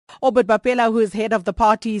Obed Bapela, who is head of the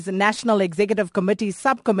party's National Executive Committee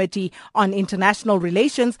Subcommittee on International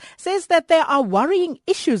Relations, says that there are worrying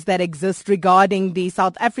issues that exist regarding the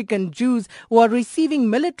South African Jews who are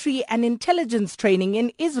receiving military and intelligence training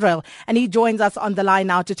in Israel. And he joins us on the line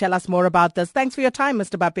now to tell us more about this. Thanks for your time,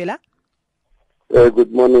 Mr. Bapela.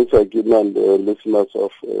 Good morning, Sakina, and listeners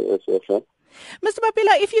of SFM. Mr.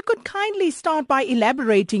 Bapela, if you could kindly start by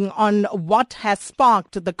elaborating on what has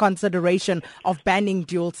sparked the consideration of banning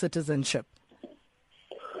dual citizenship.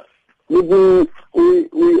 We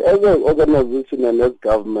as an organization and as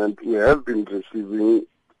government, we have been receiving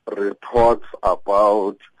reports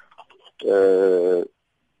about some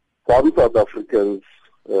South Africans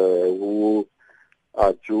who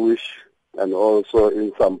are Jewish and also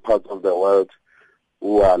in some parts of the world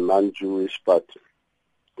who are non-Jewish but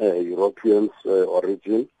European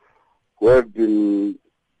origin, who have been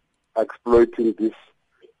exploiting this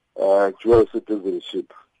dual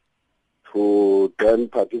citizenship to then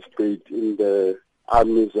participate in the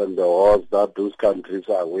armies and the wars that those countries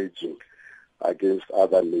are waging against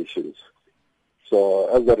other nations. So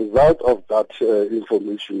as a result of that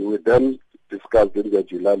information, we then discussed in the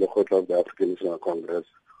July Lekgotla of the African National Congress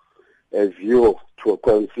a view to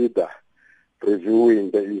consider reviewing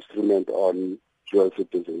the instrument on dual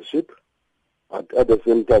citizenship, but at the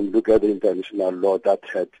same time look at the international law that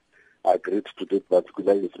had agreed to this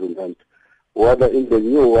particular instrument, whether in the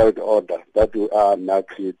new world order that we are now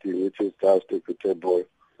creating, which is just, equitable,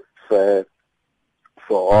 fair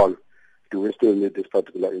for all, do we still need this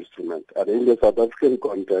particular instrument? And in the South African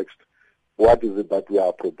context, what is it that we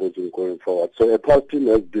are proposing going forward? So a task team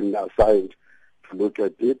has been assigned to look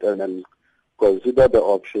at it and then consider the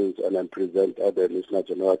options and then present at the National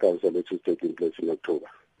General Council, which is taking place in October.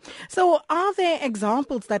 So are there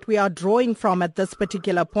examples that we are drawing from at this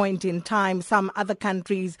particular point in time, some other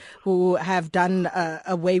countries who have done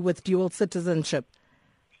away with dual citizenship?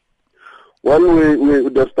 Well,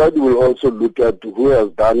 the study will also look at who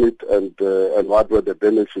has done it and what were the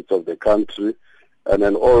benefits of the country, and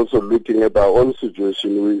then also looking at our own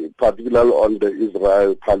situation, particularly on the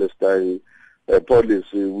Israel-Palestine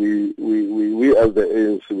policy. We as the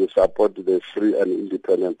ANC, we support the free and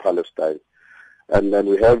independent Palestine. And then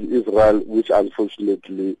we have Israel, which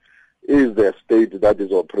unfortunately is the state that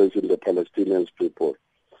is oppressing the Palestinian people.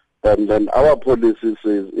 And then our policy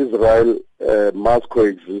says Israel must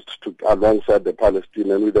coexist alongside the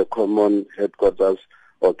Palestinian with a common headquarters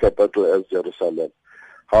or capital as Jerusalem.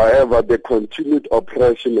 However, the continued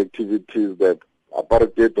oppression activities, the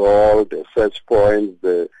apartheid wall, the search points,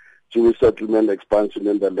 the Jewish settlement expansion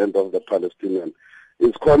in the land of the Palestinians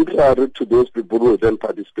is contrary to those people who then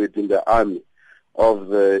participate in the army of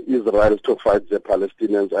the Israel to fight the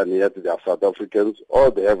Palestinians, and yet they are South Africans, or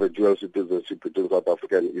they have a dual citizenship between South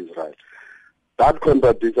Africa and Israel. That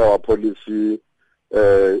contradicts our policy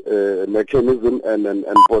mechanism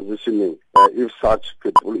and positioning if such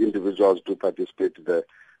people, individuals do participate there.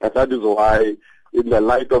 And that is why, in the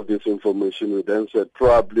light of this information, we then said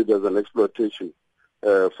probably there's an exploitation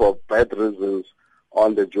for bad reasons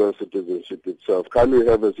on the dual citizenship itself. Can we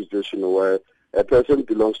have a situation where a person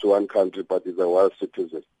belongs to one country but is a world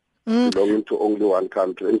citizen, belonging to only one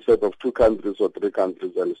country, instead of two countries or three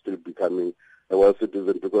countries and still becoming a world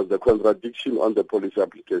citizen, because the contradiction on the policy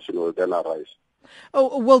application will then arise.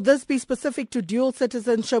 Oh, will this be specific to dual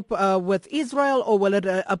citizenship with Israel, or will it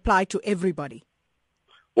apply to everybody?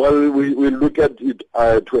 Well, we look at it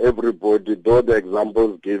to everybody, though the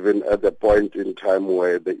examples given at the point in time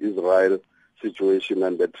where the Israel situation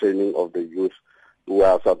and the training of the youth who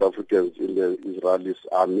are South Africans in the Israeli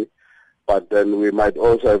army. But then we might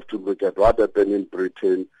also have to look at what happened in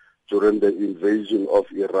Britain during the invasion of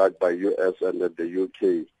Iraq by US and the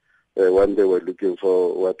UK when they were looking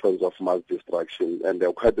for weapons of mass destruction. And there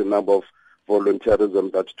were quite a number of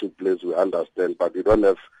voluntarism that took place, we understand, but we don't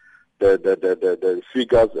have the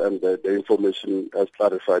figures and the information as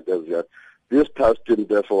clarified as yet. This task team,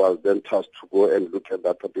 therefore, was then tasked to go and look at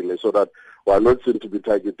that population, so that we are not seen to be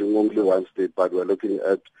targeting only one state, but we are looking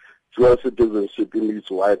at dual citizenship in its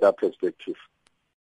wider perspective.